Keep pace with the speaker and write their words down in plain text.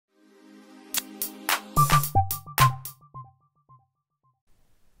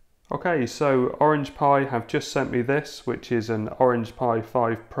Okay, so Orange Pi have just sent me this, which is an Orange Pi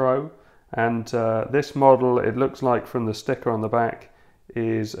 5 Pro, and this model, it looks like from the sticker on the back,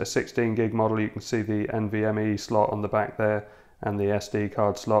 is a 16 gig model. You can see the NVMe slot on the back there and the SD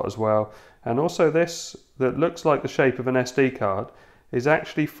card slot as well. And also this, that looks like the shape of an SD card, is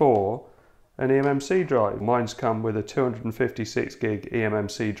actually for an eMMC drive. Mine's come with a 256 gig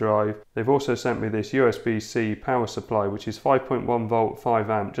eMMC drive. They've also sent me this USB-C power supply, which is 5.1 volt, 5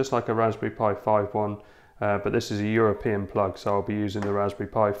 amp, just like a Raspberry Pi 5 one, but this is a European plug, so I'll be using the Raspberry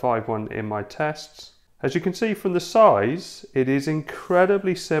Pi 5 one in my tests. As you can see from the size, it is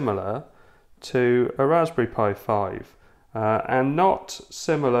incredibly similar to a Raspberry Pi 5. And not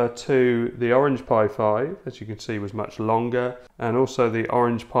similar to the Orange Pi 5, as you can see was much longer, and also the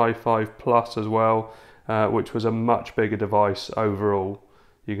Orange Pi5 PLUS as well, which was a much bigger device overall.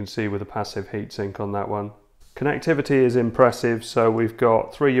 You can see with a passive heatsink on that one. Connectivity is impressive, so we've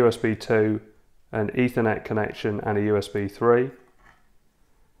got 3 USB 2, an Ethernet connection and a USB 3.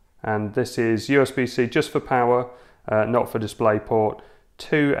 And this is USB-C just for power, not for DisplayPort.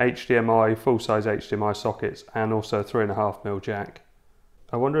 2 HDMI, full-size HDMI sockets, and also a 3.5mm jack.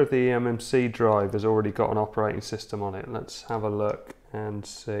 I wonder if the eMMC drive has already got an operating system on it. Let's have a look and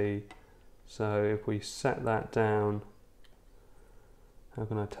see. So if we set that down, how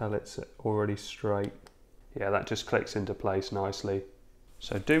can I tell it's already straight? Yeah, that just clicks into place nicely.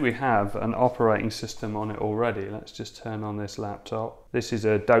 So do we have an operating system on it already? Let's just turn on this laptop. This is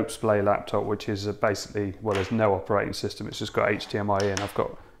a DopeSplay laptop, which is basically, well, there's no operating system. It's just got HDMI in. I've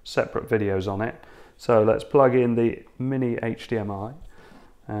got separate videos on it. So let's plug in the mini HDMI.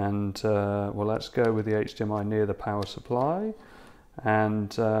 And well, let's go with the HDMI near the power supply. And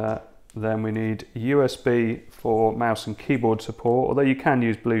then we need USB for mouse and keyboard support, although you can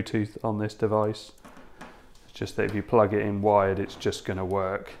use Bluetooth on this device. Just that if you plug it in wired, it's just going to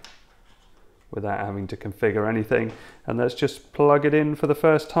work without having to configure anything. And let's just plug it in for the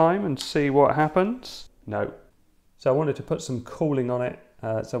first time and see what happens. No. So I wanted to put some cooling on it.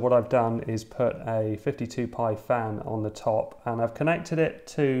 So what I've done is put a 52 pi fan on the top, and I've connected it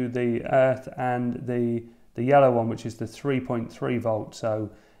to the earth and the yellow one, which is the 3.3 volt. So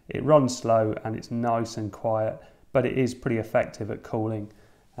it runs slow and it's nice and quiet, but it is pretty effective at cooling.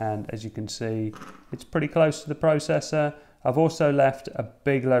 And as you can see, it's pretty close to the processor. I've also left a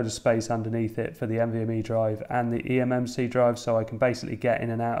big load of space underneath it for the NVMe drive and the eMMC drive, so I can basically get in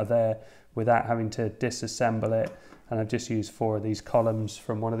and out of there without having to disassemble it. And I've just used 4 of these columns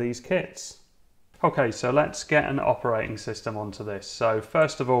from one of these kits. Okay, so let's get an operating system onto this. So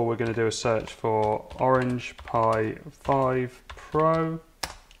first of all, we're going to do a search for Orange Pi 5 Pro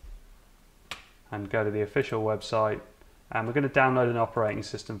and go to the official website. And we're going to download an operating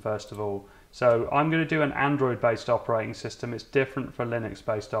system first of all. So I'm going to do an Android-based operating system. It's different for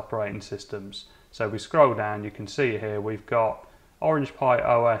Linux-based operating systems. So we scroll down, you can see here we've got Orange Pi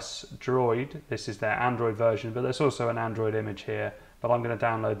OS Droid. This is their Android version, but there's also an Android image here. But I'm going to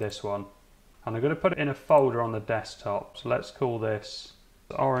download this one. And I'm going to put it in a folder on the desktop. So let's call this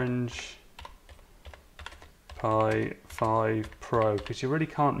Orange Pi 5 Pro, because you really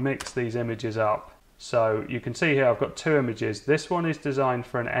can't mix these images up. So you can see here I've got 2 images. This one is designed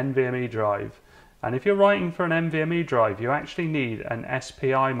for an NVMe drive. And if you're writing for an NVMe drive, you actually need an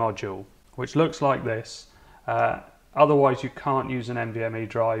SPI module, which looks like this. Otherwise, you can't use an NVMe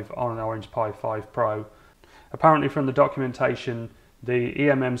drive on an Orange Pi 5 Pro. Apparently from the documentation, the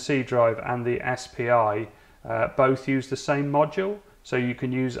eMMC drive and the SPI both use the same module. So you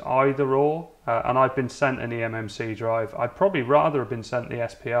can use either or. And I've been sent an eMMC drive. I'd probably rather have been sent the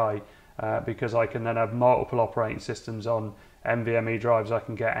SPI. Because I can then have multiple operating systems on NVMe drives I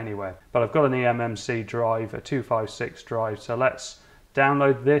can get anywhere. But I've got an eMMC drive, a 256 drive, so let's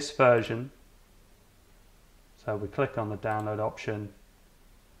download this version. So we click on the download option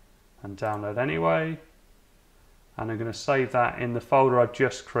and download anyway. And I'm going to save that in the folder I've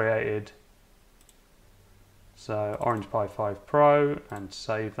just created. So Orange Pi 5 Pro, and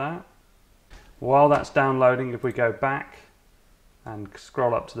save that. While that's downloading, if we go back and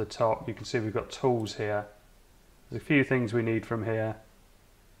scroll up to the top, you can see we've got tools here. There's a few things we need from here.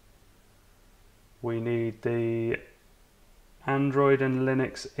 We need the Android and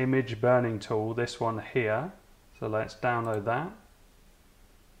Linux image burning tool, this one here. So let's download that.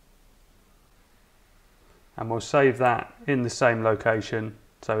 And we'll save that in the same location,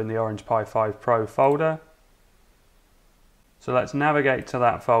 so in the Orange Pi 5 Pro folder. So let's navigate to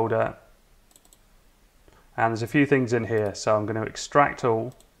that folder. And there's a few things in here, so I'm going to extract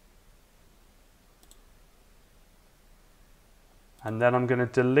all. And then I'm going to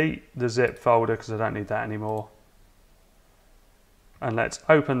delete the zip folder because I don't need that anymore. And let's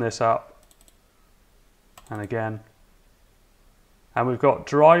open this up. And again. And we've got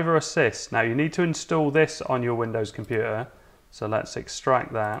driver assist. Now you need to install this on your Windows computer. So let's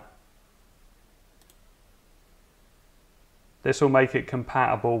extract that. This will make it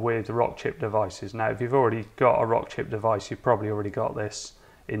compatible with Rockchip devices. Now, if you've already got a Rockchip device, you've probably already got this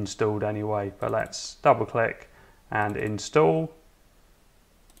installed anyway. But let's double click and install.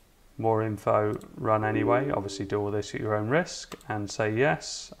 More info, run anyway. Obviously do all this at your own risk and say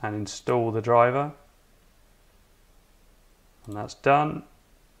yes and install the driver. And that's done.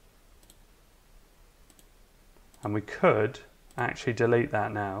 And we could actually delete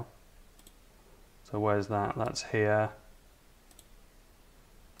that now. So where's that? That's here.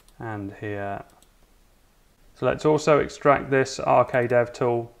 And here. So let's also extract this RKDev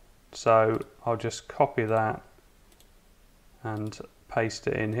tool. So I'll just copy that and paste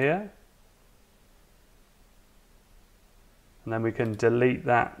it in here. And then we can delete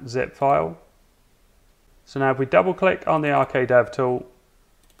that zip file. So now if we double click on the RKDev tool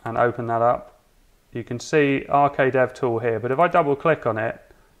and open that up, you can see RKDev tool here. But if I double click on it,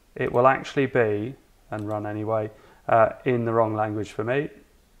 it will actually be, and run anyway, in the wrong language for me.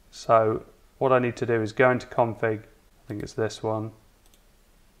 So what I need to do is go into config, I think it's this one.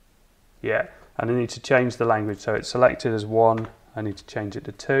 Yeah, and I need to change the language. So it's selected as 1, I need to change it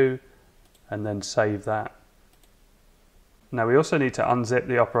to 2, and then save that. Now we also need to unzip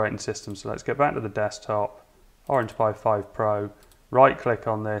the operating system. So let's go back to the desktop, Orange Pi 5 Pro, right click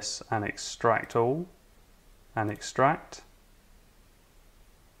on this and extract all, and extract.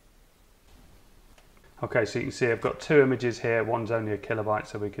 Okay, so you can see I've got 2 images here, one's only a kilobyte,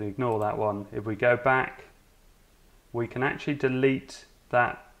 so we can ignore that one. If we go back, we can actually delete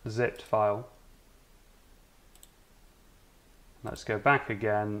that zipped file. Let's go back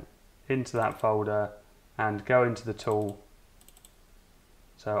again into that folder and go into the tool.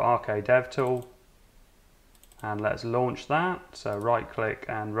 So RKDev tool, and let's launch that. So right click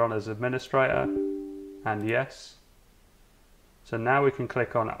and run as administrator, and yes. So now we can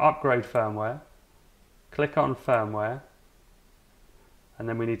click on upgrade firmware. Click on firmware, and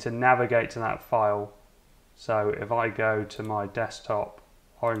then we need to navigate to that file. So if I go to my desktop,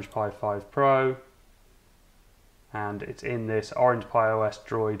 Orange Pi 5 Pro, and it's in this Orange Pi OS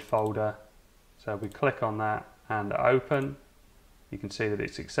Droid folder. So we click on that and open. You can see that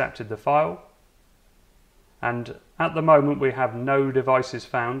it's accepted the file. And at the moment we have no devices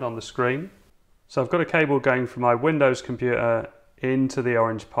found on the screen. So I've got a cable going from my Windows computer into the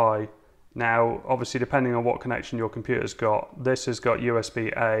Orange Pi. Now, obviously, depending on what connection your computer's got, this has got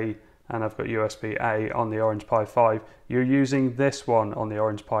USB-A and I've got USB-A on the Orange Pi 5. You're using this one on the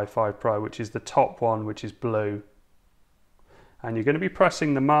Orange Pi 5 Pro, which is the top one, which is blue. And you're going to be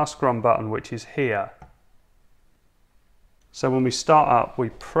pressing the mask run button, which is here. So when we start up,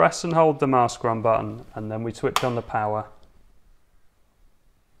 we press and hold the mask run button and then we switch on the power.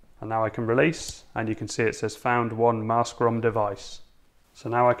 And now I can release, and you can see it says found one mask ROM device. So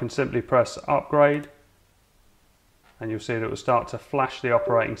now I can simply press upgrade, and you'll see that it will start to flash the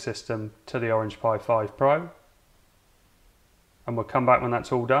operating system to the Orange Pi 5 Pro. And we'll come back when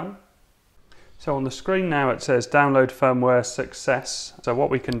that's all done. So on the screen now it says download firmware success. So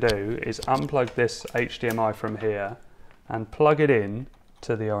what we can do is unplug this HDMI from here and plug it in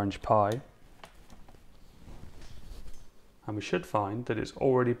to the Orange Pi. And we should find that it's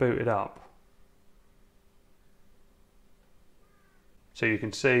already booted up. So you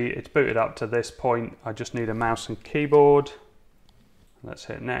can see it's booted up to this point. I just need a mouse and keyboard. Let's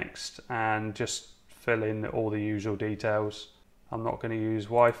hit next and just fill in all the usual details. I'm not going to use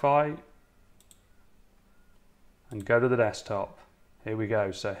Wi-Fi. And go to the desktop. Here we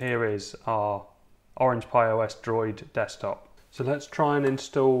go. So here is our Orange Pi OS Droid desktop. So let's try and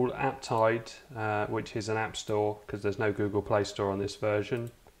install Optimised, which is an app store, because there's no Google Play Store on this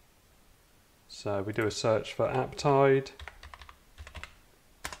version. So we do a search for Optimised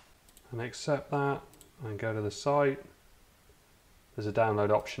and accept that and go to the site. There's a download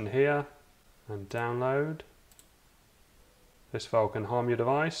option here and download. This file can harm your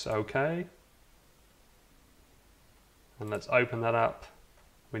device, okay. And let's open that up.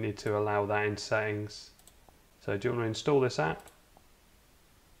 We need to allow that in settings. So do you want to install this app?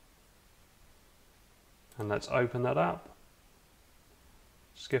 And let's open that up.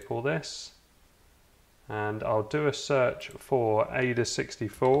 Skip all this. And I'll do a search for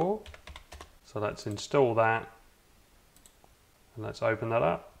AIDA64. So let's install that. And let's open that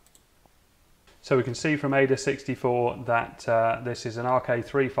up. So we can see from AIDA64 that this is an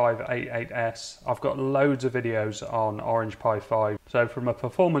RK3588S. I've got loads of videos on Orange Pi 5. So from a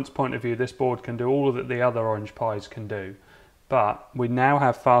performance point of view, this board can do all that the other Orange Pis can do. but we now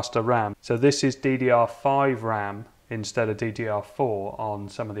have faster RAM. So this is DDR5 RAM instead of DDR4 on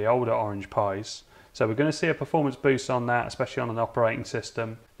some of the older Orange Pis. So we're going to see a performance boost on that, especially on an operating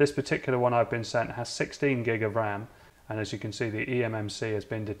system. This particular one I've been sent has 16 gig of RAM, and as you can see, the eMMC has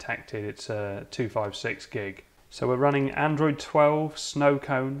been detected. It's 256 gig. So we're running Android 12 Snow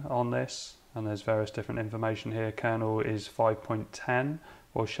Cone on this, and there's various different information here. Kernel is 5.10.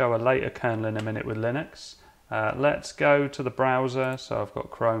 We'll show a later kernel in a minute with Linux. Let's go to the browser. So I've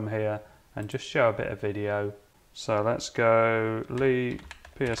got Chrome here, and just show a bit of video. So let's go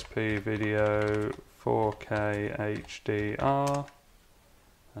PSP video 4K HDR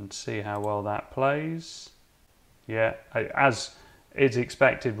and see how well that plays. Yeah, as is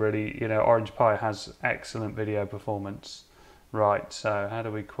expected really, you know, Orange Pi has excellent video performance. Right, so how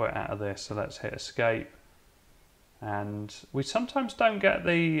do we quit out of this? So let's hit escape. And we sometimes don't get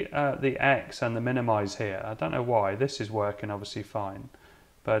the X and the minimize here. I don't know why. This is working obviously fine.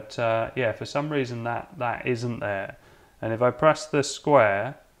 But yeah, for some reason that isn't there. And if I press the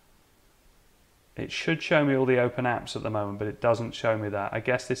square, it should show me all the open apps at the moment, but it doesn't show me that. I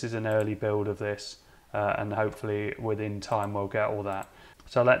guess this is an early build of this, and hopefully within time we'll get all that.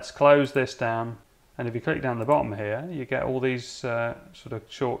 So let's close this down. And if you click down the bottom here, you get all these sort of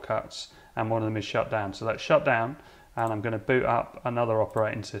shortcuts, and one of them is shut down. So let's shut down, and I'm going to boot up another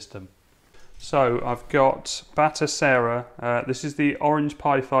operating system. So I've got Batocera. This is the Orange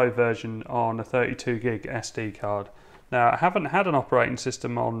Pi5 version on a 32 gig SD card. Now I haven't had an operating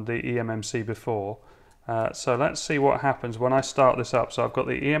system on the eMMC before, so let's see what happens when I start this up. So I've got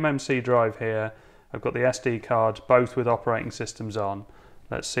the eMMC drive here, I've got the SD card, both with operating systems on.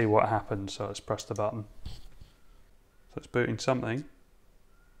 Let's see what happens. So let's press the button. So it's booting something.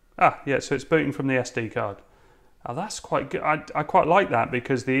 Ah, yeah, so it's booting from the SD card. Oh, that's quite good. I quite like that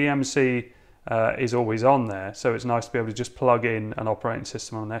because the eMMC is always on there, so it's nice to be able to just plug in an operating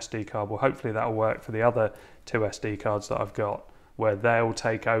system on an SD card. Well, hopefully that will work for the other two SD cards that I've got, where they'll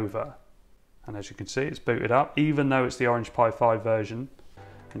take over. And as you can see, it's booted up, even though it's the Orange Pi 5 version.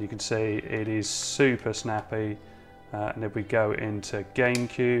 And you can see it is super snappy. And if we go into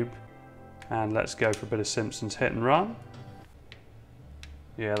GameCube, and let's go for a bit of Simpsons Hit and Run.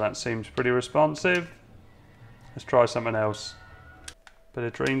 Yeah, that seems pretty responsive. Let's try something else. Bit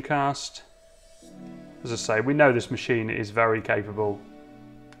of Dreamcast. As I say, we know this machine is very capable.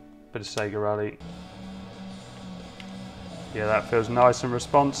 Bit of Sega Rally. Yeah, that feels nice and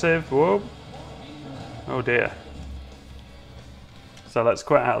responsive. Whoa. Oh dear. So let's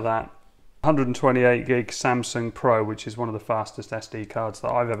quit out of that. 128 gig Samsung Pro, which is one of the fastest SD cards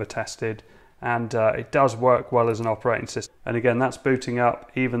that I've ever tested. And it does work well as an operating system. And again, that's booting up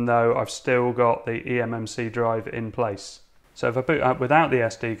even though I've still got the eMMC drive in place. So if I boot up without the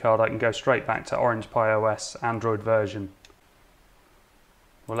SD card, I can go straight back to Orange Pi OS Android version.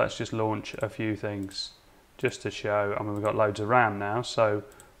 Well, let's just launch a few things just to show. I mean, we've got loads of RAM now, so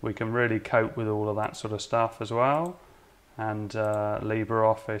we can really cope with all of that sort of stuff as well. And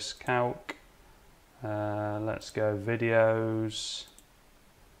LibreOffice Calc. Let's go videos,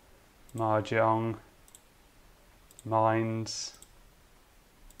 Mahjong, Minds,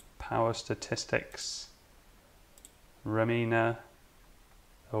 Power Statistics, Ramina.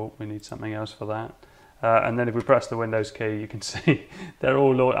 Oh, we need something else for that. And then if we press the Windows key, you can see they're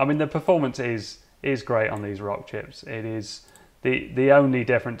all. I mean, the performance is great on these Rock chips. It is the only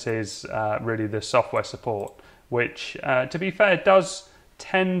difference is really the software support, which, to be fair, does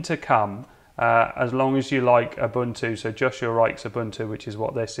tend to come as long as you like Ubuntu. So just your Reich's Ubuntu, which is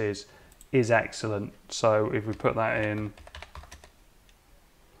what this is excellent. So if we put that in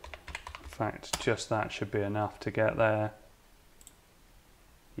fact, just that should be enough to get there.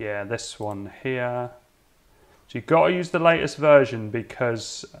 Yeah, this one here. So you've got to use the latest version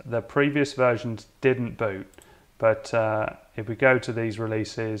because the previous versions didn't boot. But if we go to these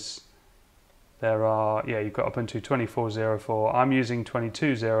releases, there are, yeah, you've got Ubuntu 24.04. I'm using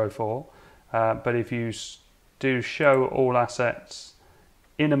 22.04. But if you do show all assets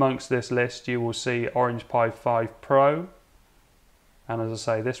in amongst this list, you will see Orange Pi 5 Pro. And as I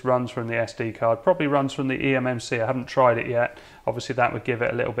say, this runs from the SD card, probably runs from the eMMC. I haven't tried it yet. Obviously that would give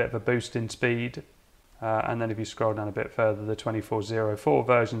it a little bit of a boost in speed. And then if you scroll down a bit further, the 24.04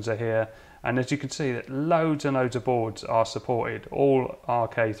 versions are here. And as you can see, that loads and loads of boards are supported, all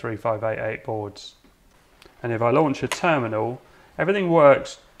RK3588 boards. And if I launch a terminal, everything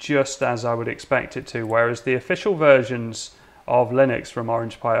works just as I would expect it to, whereas the official versions of Linux from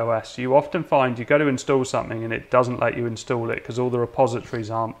Orange Pi OS, you often find you go to install something and it doesn't let you install it because all the repositories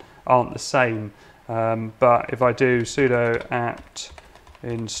aren't the same. But if I do sudo apt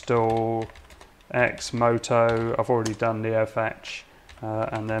install Xmoto. I've already done NeoFetch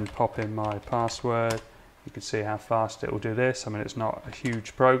and then pop in my password. You can see how fast it will do this. I mean, it's not a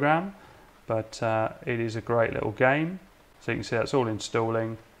huge program, but it is a great little game. So you can see that's all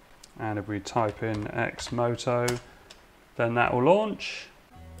installing. And if we type in Xmoto, then that will launch.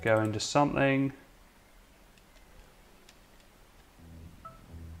 Go into something.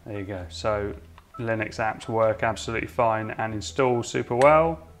 There you go. So Linux apps work absolutely fine and install super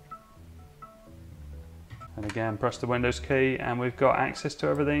well. And again, press the Windows key and we've got access to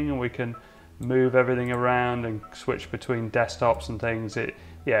everything, and we can move everything around and switch between desktops and things.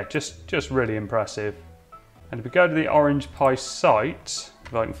 Yeah, just really impressive. And if we go to the Orange Pi site,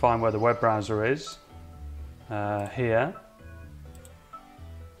 if I can find where the web browser is, here.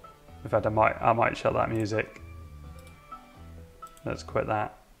 In fact, I might shut that music. Let's quit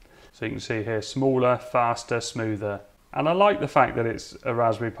that. So you can see here, smaller, faster, smoother. And I like the fact that it's a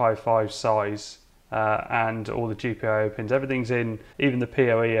Raspberry Pi 5 size and all the GPIO pins, everything's in, even the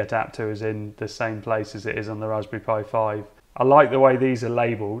PoE adapter is in the same place as it is on the Raspberry Pi 5. I like the way these are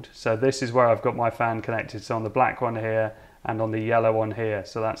labelled. So this is where I've got my fan connected. So on the black one here and on the yellow one here.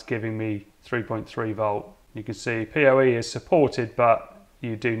 So that's giving me 3.3 volt. You can see PoE is supported, but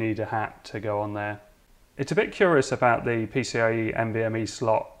you do need a hat to go on there. It's a bit curious about the PCIe NVMe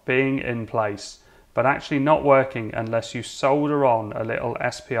slot being in place, but actually not working unless you solder on a little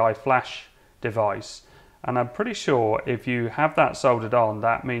SPI flash device. And I'm pretty sure if you have that soldered on,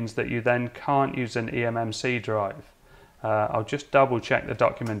 that means that you then can't use an eMMC drive. I'll just double check the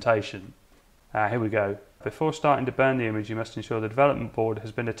documentation. Here we go. Before starting to burn the image, you must ensure the development board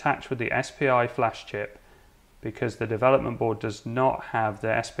has been attached with the SPI flash chip, because the development board does not have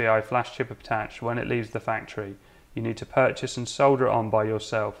the SPI flash chip attached when it leaves the factory. You need to purchase and solder it on by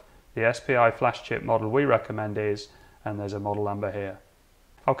yourself. The SPI flash chip model we recommend is, and there's a model number here.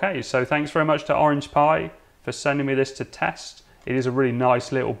 Okay, so thanks very much to Orange Pi for sending me this to test. It is a really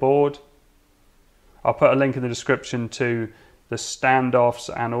nice little board. I'll put a link in the description to the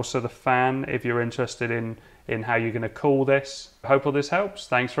standoffs and also the fan if you're interested in how you're going to cool this. I hope all this helps.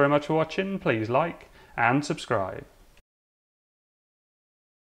 Thanks very much for watching. Please like and subscribe.